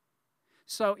needed.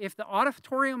 So if the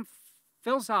auditorium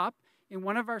fills up in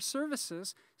one of our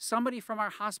services, somebody from our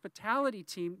hospitality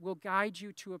team will guide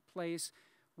you to a place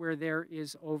where there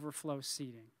is overflow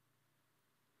seating.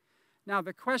 Now,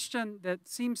 the question that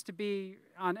seems to be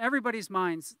on everybody's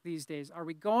minds these days, are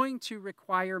we going to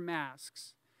require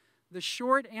masks? The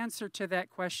short answer to that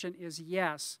question is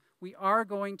yes, we are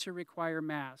going to require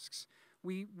masks.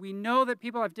 We know that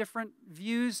people have different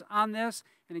views on this,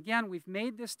 and again, we've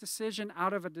made this decision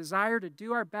out of a desire to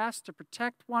do our best to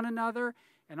protect one another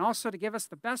and also to give us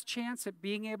the best chance at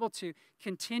being able to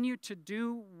continue to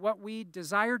do what we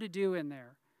desire to do in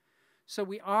there. So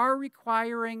we are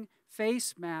requiring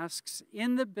face masks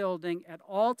in the building at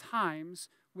all times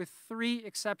with 3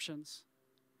 exceptions.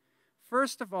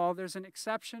 First of all, there's an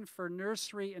exception for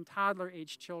nursery and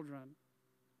toddler-age children.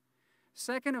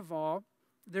 Second of all,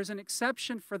 there's an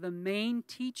exception for the main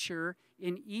teacher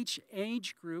in each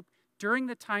age group during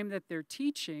the time that they're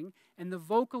teaching and the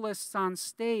vocalists on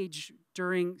stage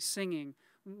during singing.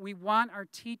 We want our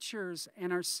teachers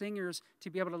and our singers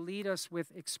to be able to lead us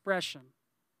with expression.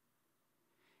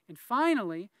 And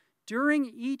finally, during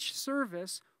each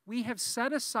service, we have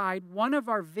set aside one of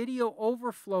our video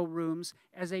overflow rooms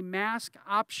as a mask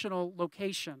optional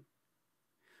location.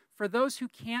 For those who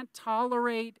can't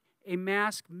tolerate a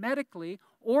mask medically,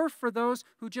 or for those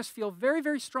who just feel very,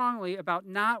 very strongly about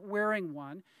not wearing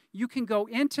one, you can go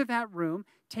into that room,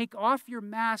 take off your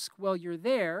mask while you're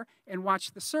there, and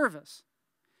watch the service.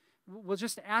 We'll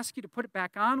just ask you to put it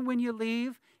back on when you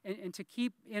leave, and to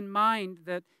keep in mind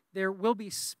that there will be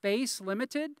space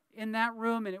limited in that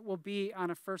room, and it will be on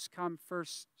a first-come,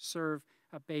 first-serve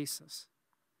basis.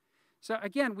 So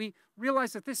again, we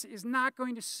realize that this is not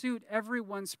going to suit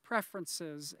everyone's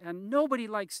preferences, and nobody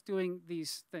likes doing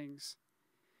these things.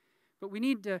 But we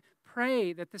need to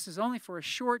pray that this is only for a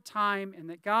short time and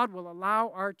that God will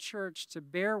allow our church to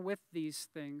bear with these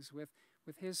things with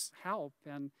His help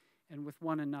and with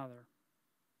one another.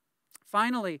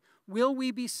 Finally, will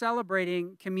we be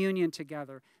celebrating communion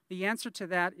together? The answer to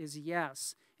that is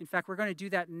yes. In fact, we're going to do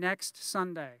that next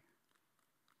Sunday.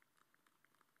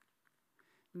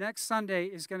 Next Sunday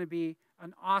is going to be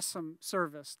an awesome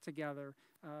service together.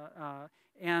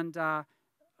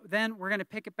 Then we're going to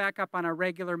pick it back up on our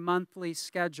regular monthly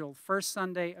schedule, first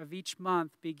Sunday of each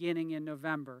month beginning in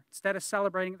November. Instead of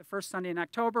celebrating it the first Sunday in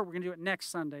October, we're going to do it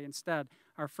next Sunday instead,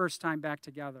 our first time back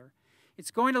together. It's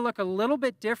going to look a little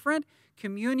bit different.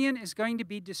 Communion is going to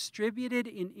be distributed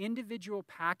in individual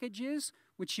packages,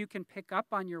 which you can pick up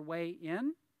on your way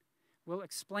in. We'll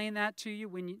explain that to you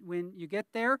when you get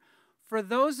there. For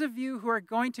those of you who are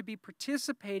going to be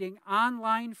participating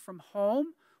online from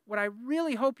home, what I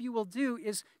really hope you will do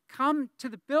is come to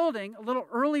the building a little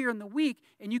earlier in the week,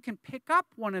 and you can pick up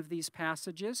one of these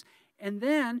passages, and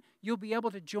then you'll be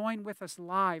able to join with us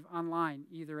live online,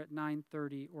 either at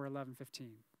 9:30 or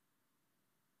 11:15.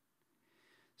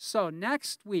 So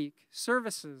next week,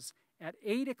 services at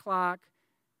 8 o'clock,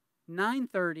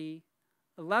 9:30,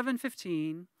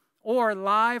 11:15, or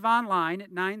live online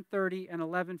at 9:30 and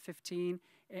 11:15.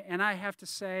 And I have to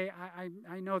say,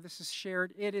 I know this is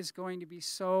shared. It is going to be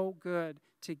so good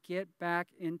to get back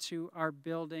into our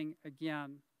building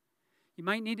again. You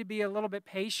might need to be a little bit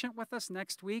patient with us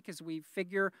next week as we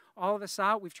figure all of this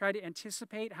out. We've tried to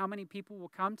anticipate how many people will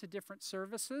come to different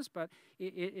services, but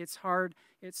it's hard.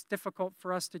 It's difficult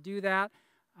for us to do that.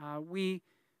 We,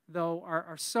 though,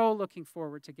 are so looking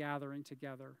forward to gathering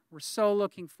together. We're so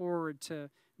looking forward to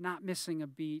not missing a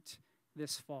beat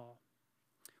this fall.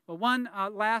 Well, one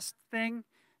last thing.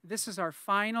 This is our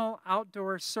final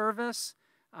outdoor service.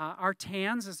 Our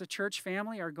tans as a church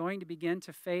family are going to begin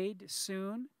to fade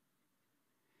soon.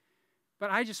 But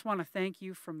I just want to thank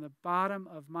you from the bottom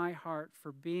of my heart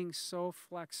for being so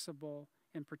flexible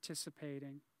and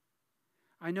participating.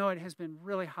 I know it has been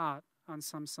really hot on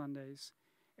some Sundays,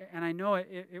 and I know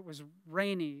it was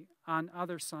rainy on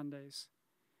other Sundays.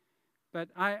 But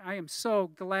I am so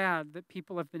glad that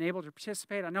people have been able to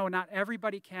participate. I know not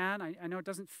everybody can. I know it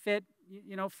doesn't fit,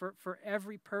 for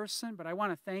every person, but I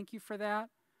want to thank you for that.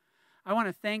 I want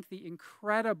to thank the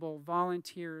incredible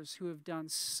volunteers who have done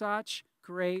such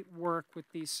great work with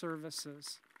these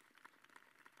services.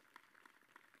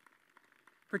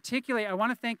 Particularly, I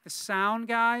want to thank the sound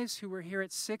guys who were here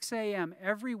at 6 a.m.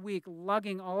 every week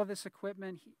lugging all of this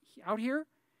equipment out here,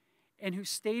 and who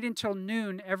stayed until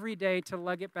noon every day to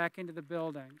lug it back into the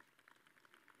building.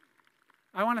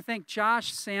 I want to thank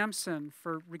Josh Sampson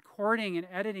for recording and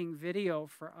editing video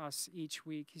for us each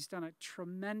week. He's done a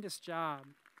tremendous job.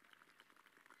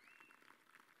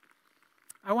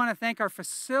 I want to thank our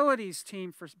facilities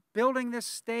team for building this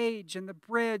stage and the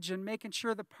bridge and making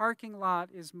sure the parking lot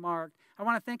is marked. I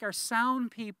want to thank our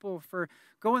sound people for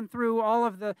going through all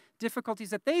of the difficulties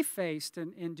that they faced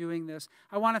in doing this.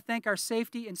 I want to thank our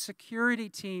safety and security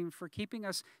team for keeping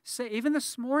us safe. Even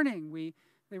this morning,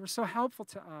 they were so helpful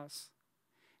to us.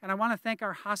 And I want to thank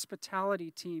our hospitality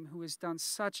team who has done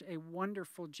such a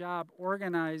wonderful job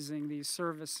organizing these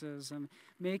services and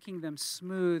making them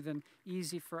smooth and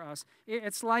easy for us.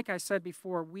 It's like I said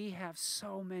before, we have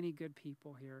so many good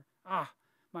people here.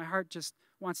 My heart just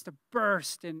wants to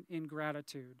burst in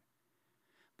gratitude.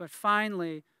 But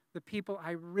finally, the people I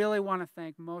really want to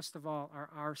thank most of all are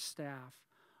our staff.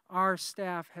 Our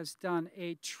staff has done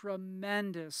a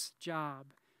tremendous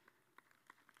job.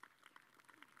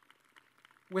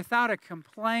 without a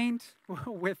complaint,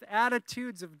 with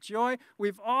attitudes of joy.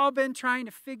 We've all been trying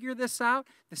to figure this out.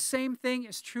 The same thing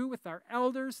is true with our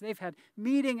elders. They've had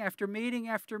meeting after meeting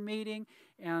after meeting,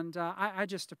 and I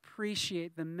just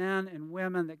appreciate the men and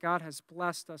women that God has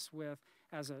blessed us with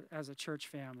as a church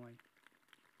family.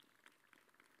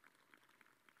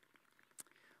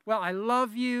 Well, I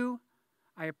love you.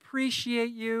 I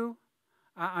appreciate you.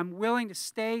 I'm willing to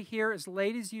stay here as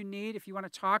late as you need. If you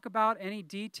want to talk about any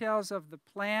details of the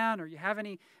plan or you have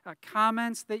any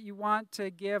comments that you want to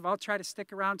give, I'll try to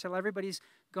stick around till everybody's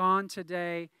gone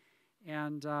today.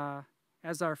 And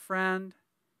as our friend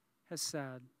has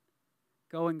said,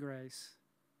 go in grace.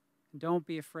 And don't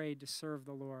be afraid to serve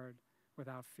the Lord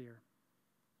without fear.